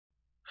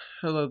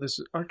Hello, this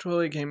is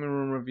Arturelia Gaming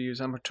Room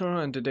Reviews. I'm Arturo,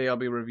 and today I'll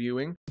be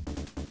reviewing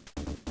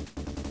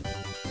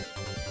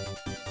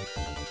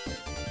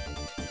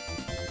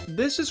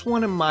this is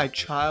one of my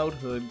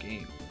childhood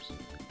games,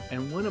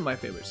 and one of my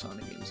favorite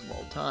Sonic games of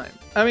all time.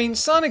 I mean,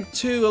 Sonic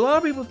 2, a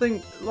lot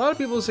of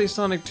people say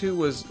Sonic 2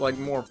 was like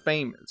more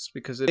famous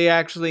because they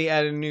actually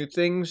added new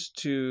things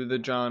to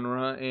the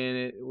genre and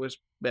it was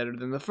better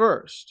than the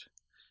first.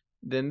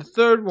 Then the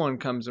third one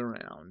comes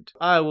around.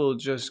 I will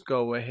just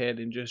go ahead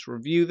and just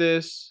review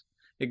this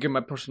and give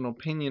my personal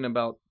opinion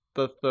about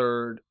the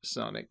third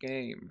Sonic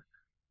game.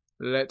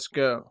 Let's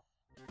go.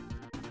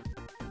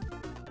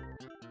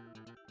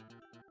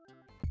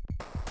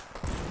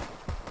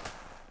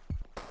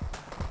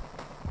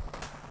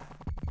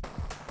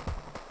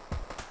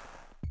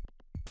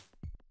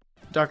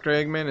 Dr.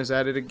 Eggman is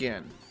at it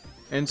again.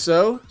 And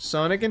so,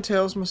 Sonic and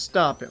Tails must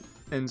stop him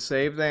and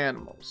save the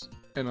animals.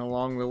 And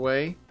along the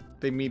way,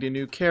 they meet a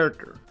new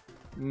character,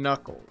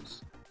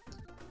 Knuckles.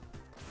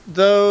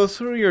 Though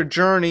through your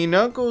journey,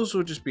 Knuckles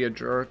will just be a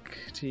jerk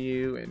to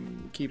you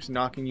and keeps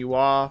knocking you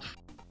off.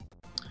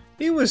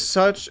 He was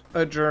such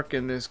a jerk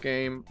in this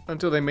game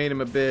until they made him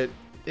a bit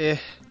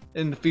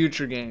in the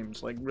future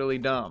games, like really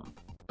dumb.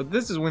 But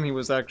this is when he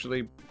was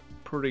actually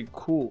pretty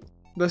cool.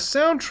 The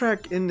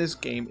soundtrack in this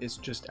game is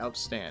just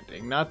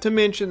outstanding, not to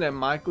mention that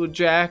Michael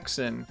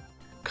Jackson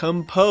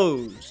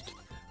composed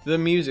the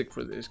music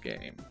for this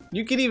game.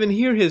 You can even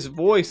hear his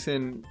voice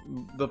in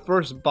the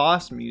first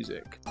boss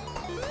music.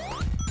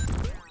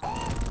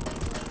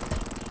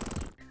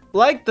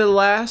 Like the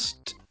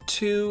last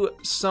two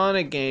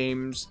Sonic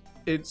games,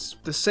 it's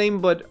the same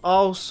but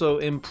also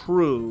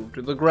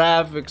improved. The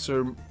graphics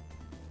are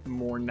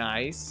more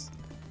nice.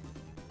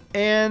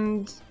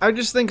 And I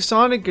just think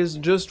Sonic is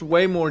just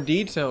way more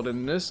detailed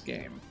in this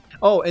game.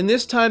 Oh, and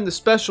this time the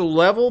special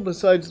level,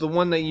 besides the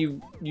one that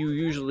you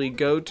usually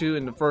go to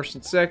in the first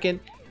and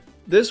second,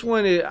 this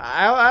one,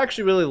 I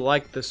actually really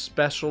like the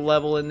special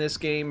level in this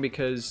game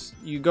because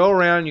you go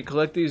around, you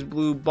collect these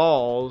blue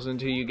balls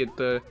until you get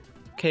the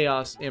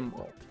Chaos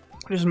Emerald.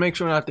 Just make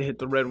sure not to hit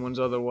the red ones,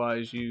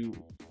 otherwise you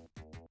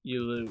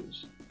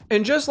lose.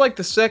 And just like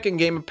the second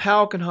game, a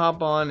pal can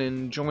hop on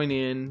and join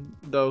in,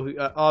 though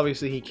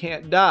obviously he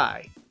can't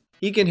die.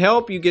 He can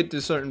help you get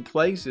to certain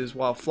places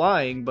while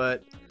flying,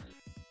 but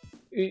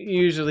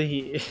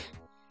usually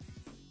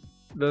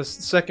the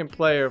second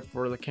player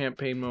for the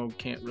campaign mode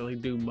can't really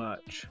do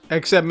much.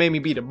 Except maybe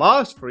beat a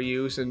boss for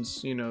you,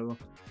 since, you know,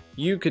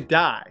 you could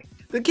die.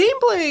 The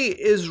gameplay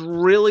is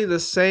really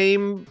the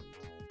same,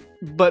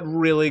 but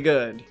really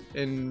good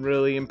and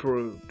really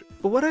improved.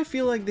 But what I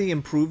feel like they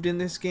improved in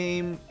this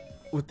game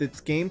with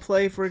its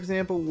gameplay, for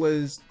example,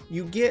 was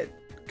you get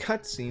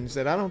cutscenes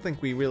that I don't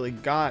think we really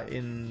got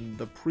in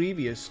the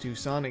previous two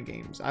Sonic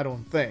games. I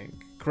don't think.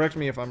 Correct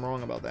me if I'm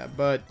wrong about that,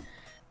 but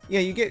yeah,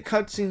 you get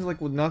cutscenes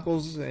like with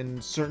Knuckles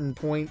and certain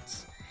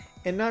points,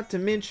 and not to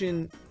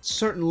mention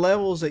certain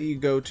levels that you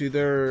go to,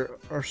 there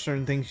are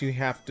certain things you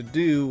have to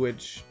do,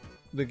 which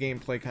the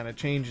gameplay kind of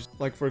changes.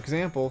 Like, for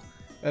example,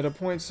 at a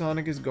point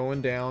Sonic is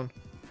going down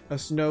a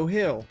snow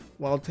hill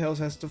while Tails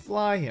has to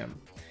fly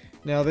him.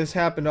 Now, this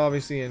happened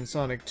obviously in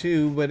Sonic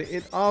 2, but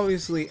it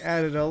obviously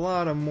added a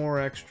lot of more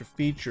extra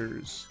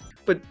features.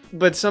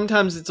 But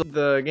sometimes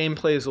the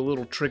gameplay is a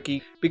little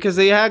tricky because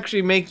they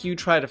actually make you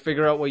try to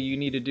figure out what you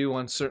need to do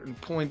on certain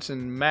points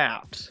in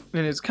maps.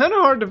 And it's kind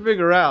of hard to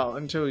figure out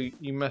until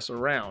you mess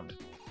around.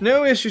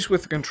 No issues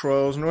with the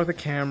controls nor the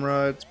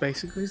camera. It's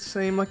basically the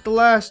same like the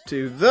last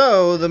two,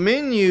 though the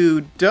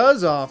menu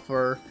does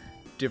offer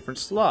different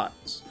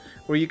slots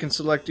where you can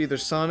select either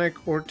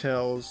Sonic or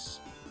Tails.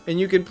 And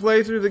you can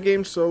play through the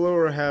game solo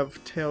or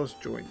have Tails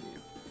join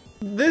you.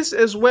 This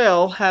as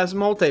well has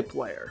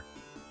multiplayer.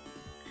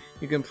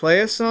 You can play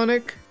as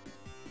Sonic,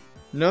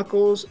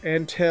 Knuckles,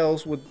 and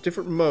Tails with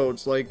different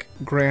modes like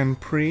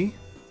Grand Prix,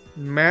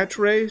 Match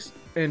Race,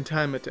 and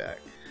Time Attack.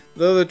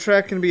 Though the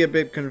track can be a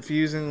bit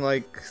confusing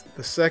like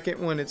the second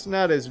one, it's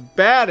not as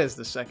bad as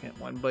the second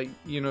one, but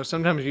you know,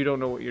 sometimes you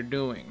don't know what you're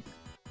doing.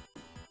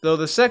 Though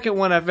the second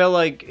one, I felt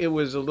like it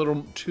was a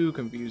little too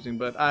confusing,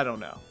 but I don't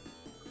know.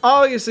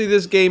 Obviously,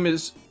 this game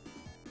is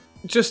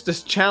just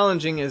as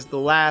challenging as the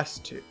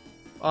last two.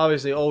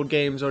 Obviously, old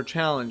games are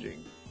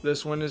challenging.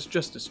 This one is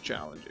just as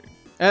challenging.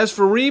 As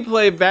for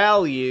replay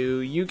value,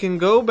 you can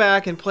go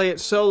back and play it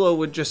solo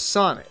with just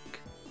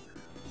Sonic.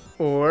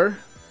 Or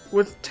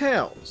with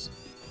Tails.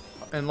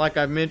 And like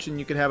I mentioned,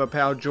 you could have a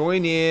pal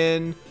join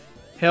in,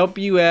 help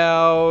you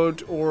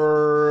out,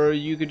 or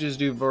you could just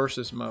do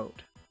versus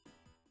mode.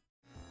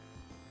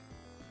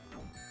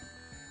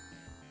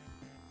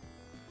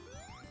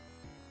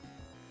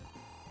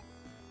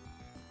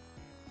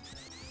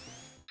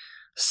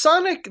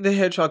 Sonic the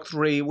Hedgehog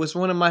 3 was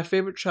one of my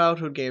favorite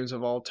childhood games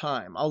of all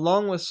time,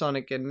 along with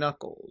Sonic and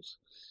Knuckles.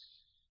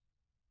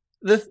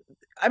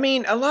 I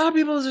mean, a lot of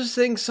people just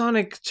think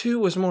Sonic 2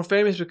 was more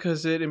famous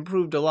because it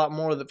improved a lot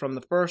more from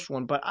the first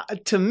one, but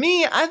to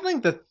me, I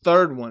think the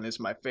third one is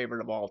my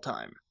favorite of all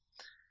time.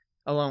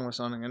 along with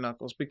Sonic and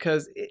Knuckles,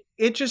 because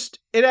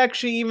it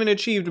actually even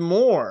achieved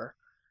more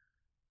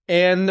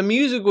And the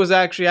music was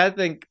actually, I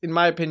think, in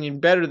my opinion,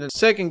 better than the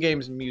second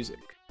game's music.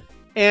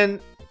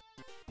 And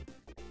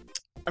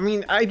I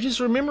mean, I just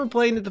remember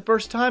playing it the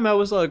first time, I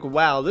was like,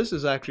 wow, this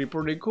is actually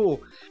pretty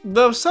cool.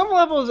 Though some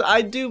levels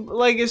I do,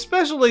 like,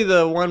 especially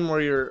the one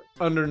where you're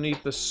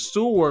underneath the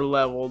sewer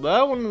level,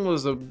 that one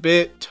was a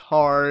bit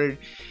hard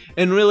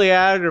and really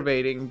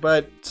aggravating,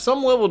 but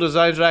some level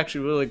designs are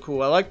actually really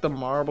cool. I like the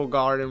Marble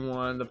Garden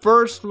one. The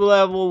first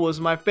level was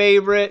my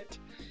favorite.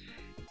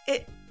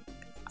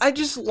 I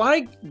just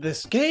like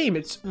this game.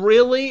 It's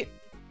really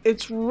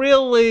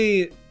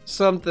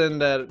something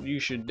that you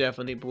should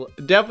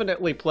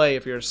definitely play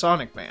if you're a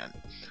Sonic fan.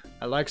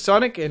 I like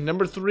Sonic, and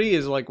number 3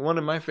 is like one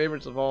of my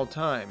favorites of all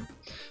time.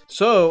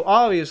 So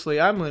obviously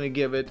I'm going to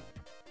give it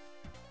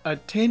a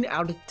 10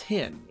 out of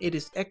 10. It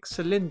is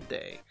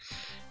Excelente.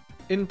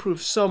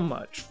 Improved so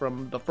much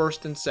from the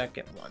first and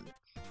second one.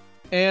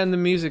 And the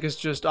music is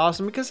just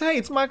awesome because, hey,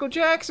 it's Michael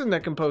Jackson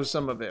that composed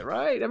some of it,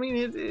 right? I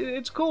mean,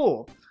 it's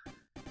cool.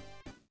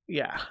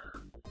 Yeah.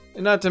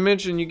 And not to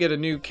mention you get a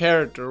new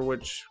character,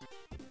 which,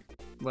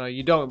 well,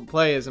 you don't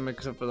play as him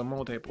except for the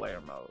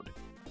multiplayer mode.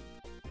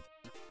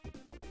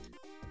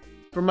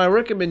 For my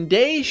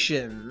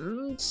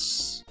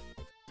recommendations,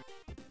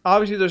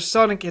 obviously there's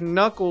Sonic and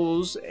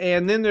Knuckles,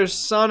 and then there's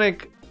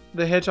Sonic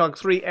the Hedgehog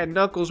 3 and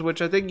Knuckles,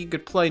 which I think you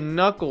could play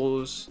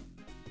Knuckles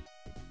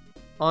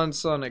on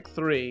Sonic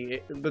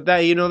 3. But that,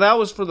 you know, that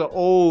was for the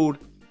old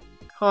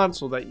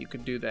console that you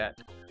could do that.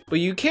 But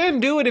you can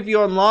do it if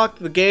you unlock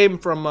the game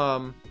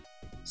from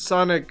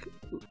Sonic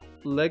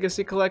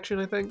Legacy Collection,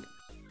 I think.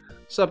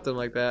 Something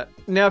like that.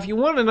 Now, if you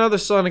want another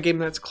Sonic game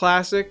that's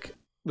classic,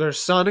 there's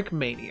Sonic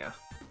Mania.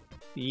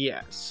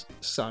 Yes,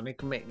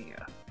 Sonic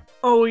Mania.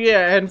 Oh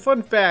yeah, and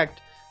fun fact,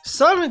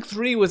 Sonic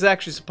 3 was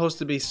actually supposed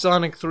to be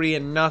Sonic 3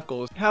 and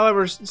Knuckles.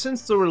 However,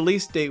 since the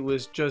release date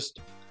was just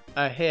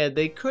ahead,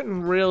 they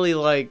couldn't really,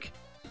 like,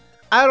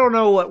 I don't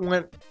know what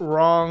went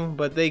wrong,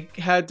 but they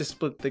had to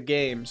split the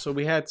game. So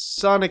we had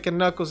Sonic and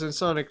Knuckles and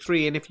Sonic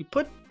 3, and if you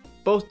put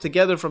both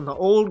together from the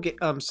old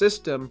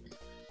system,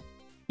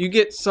 you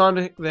get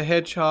Sonic the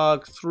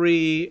Hedgehog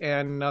 3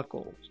 and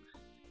Knuckles.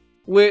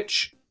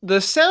 Which, the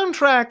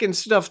soundtrack and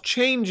stuff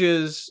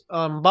changes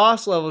on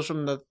boss levels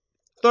from the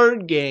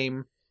third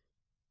game,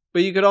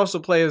 but you could also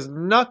play as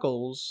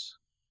Knuckles,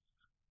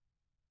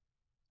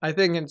 I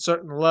think, in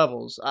certain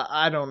levels.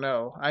 I don't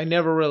know. I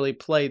never really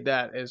played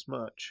that as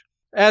much.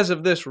 As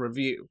of this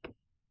review.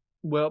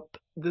 Well,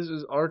 this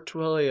is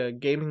Arturelia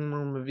Gaming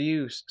Room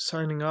Reviews,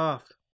 signing off.